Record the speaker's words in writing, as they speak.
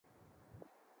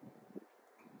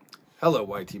Hello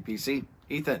YTPC,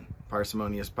 Ethan,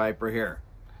 Parsimonious Piper here.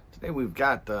 Today we've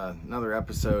got another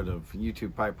episode of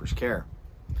YouTube Piper's Care.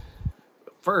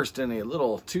 First, in a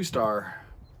little 2-star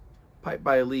Pipe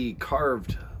by Lee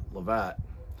carved Lavat,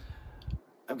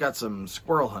 I've got some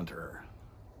Squirrel Hunter.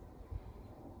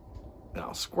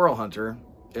 Now, Squirrel Hunter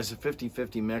is a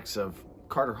 50-50 mix of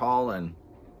Carter Hall and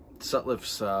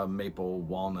Sutliff's Maple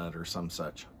Walnut or some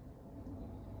such.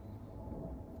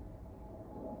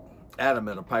 Adam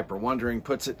at a Piper Wondering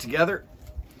puts it together.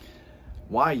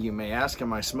 Why, you may ask,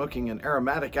 am I smoking an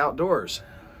aromatic outdoors?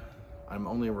 I'm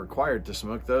only required to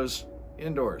smoke those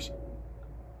indoors.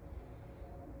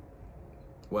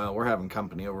 Well, we're having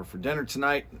company over for dinner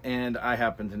tonight, and I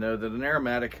happen to know that an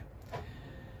aromatic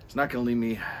is not going to leave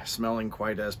me smelling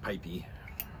quite as pipey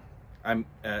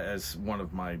as one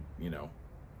of my,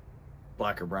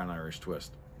 black or brown Irish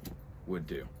twist would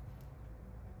do.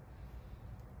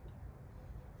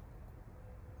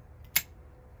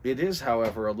 It is,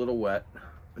 however, a little wet.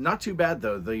 Not too bad,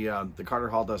 though. The Carter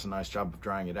Hall does a nice job of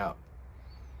drying it out.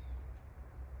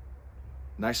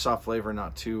 Nice soft flavor,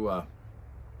 not too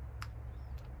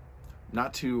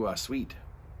sweet.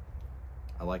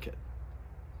 I like it.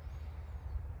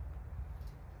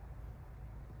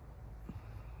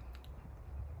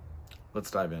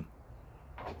 Let's dive in.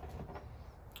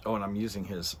 Oh, and I'm using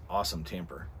his awesome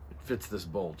tamper. It fits this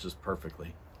bowl just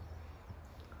perfectly.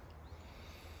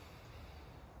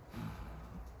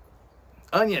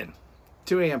 Onion,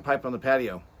 2 a.m. Pipe on the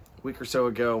Patio. A week or so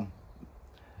ago,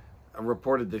 I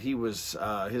reported that he was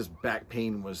his back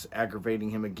pain was aggravating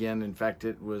him again. In fact,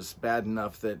 it was bad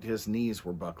enough that his knees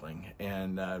were buckling,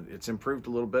 and it's improved a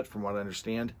little bit from what I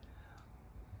understand.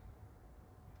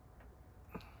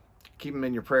 Keep him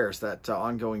in your prayers. That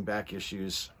ongoing back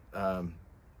issues,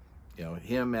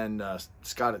 him and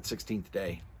Scott at 16th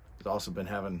Day has also been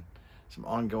having some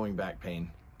ongoing back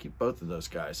pain. Keep both of those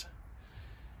guys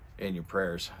in your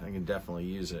prayers. I can definitely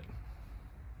use it.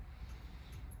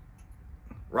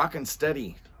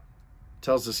 Rockinsteady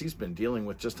tells us he's been dealing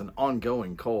with just an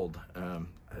ongoing cold.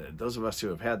 Those of us who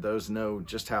have had those know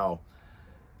just how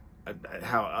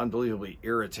unbelievably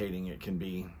irritating it can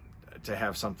be to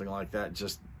have something like that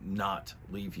just not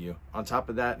leave you. On top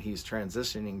of that, he's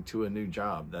transitioning to a new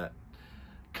job. That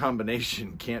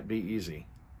combination can't be easy.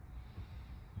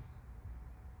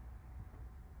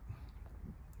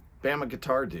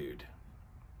 Bamagtrdude.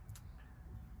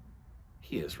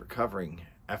 He is recovering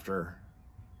after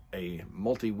a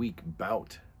multi-week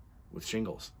bout with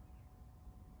shingles.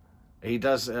 He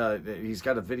does. He's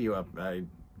got a video up.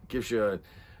 Gives you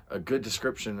a good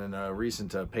description and a reason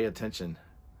to pay attention.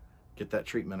 Get that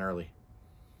treatment early.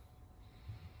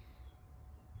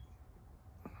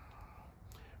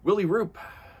 Willie Roope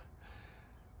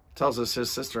tells us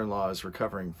his sister-in-law is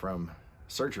recovering from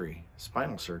surgery,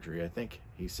 spinal surgery, I think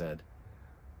he said.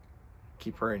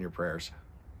 Keep her in your prayers.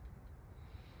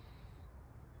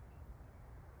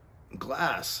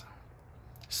 Glass.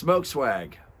 Smoke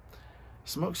Swag.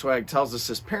 Smoke Swag tells us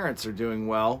his parents are doing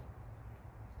well,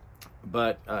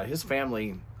 but his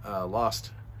family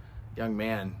lost a young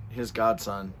man, his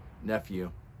godson, nephew,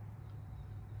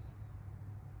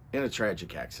 in a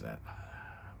tragic accident.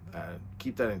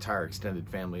 Keep that entire extended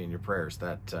family in your prayers.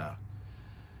 That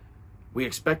we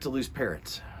expect to lose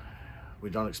parents. We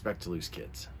don't expect to lose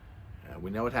kids. We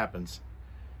know it happens,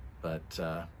 but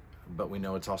we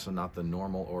know it's also not the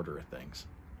normal order of things.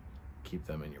 Keep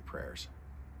them in your prayers.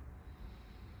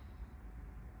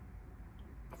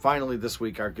 Finally, this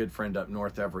week, our good friend up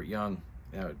north, Everett Young,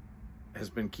 has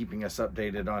been keeping us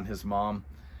updated on his mom,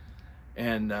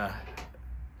 and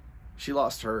she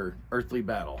lost her earthly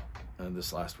battle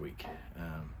this last week.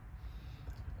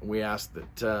 We ask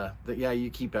that you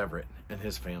keep Everett and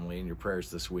his family in your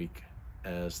prayers this week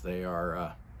as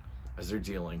they're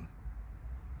dealing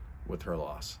with her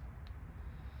loss.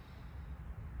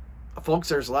 Folks,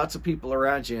 there's lots of people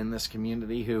around you in this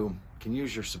community who can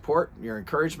use your support, your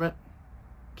encouragement.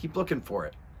 Keep looking for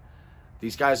it.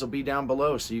 These guys will be down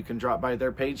below, so you can drop by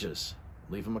their pages,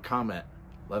 leave them a comment,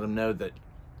 let them know that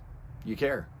you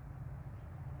care.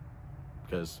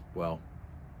 Because, well,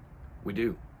 we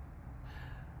do.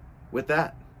 With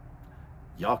that,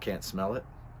 y'all can't smell it.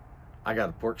 I got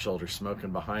a pork shoulder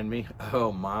smoking behind me.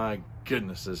 Oh my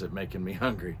goodness, is it making me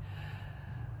hungry.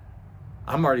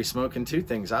 I'm already smoking 2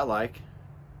 things I like.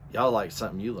 Y'all like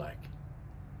something you like.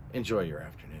 Enjoy your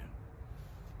afternoon.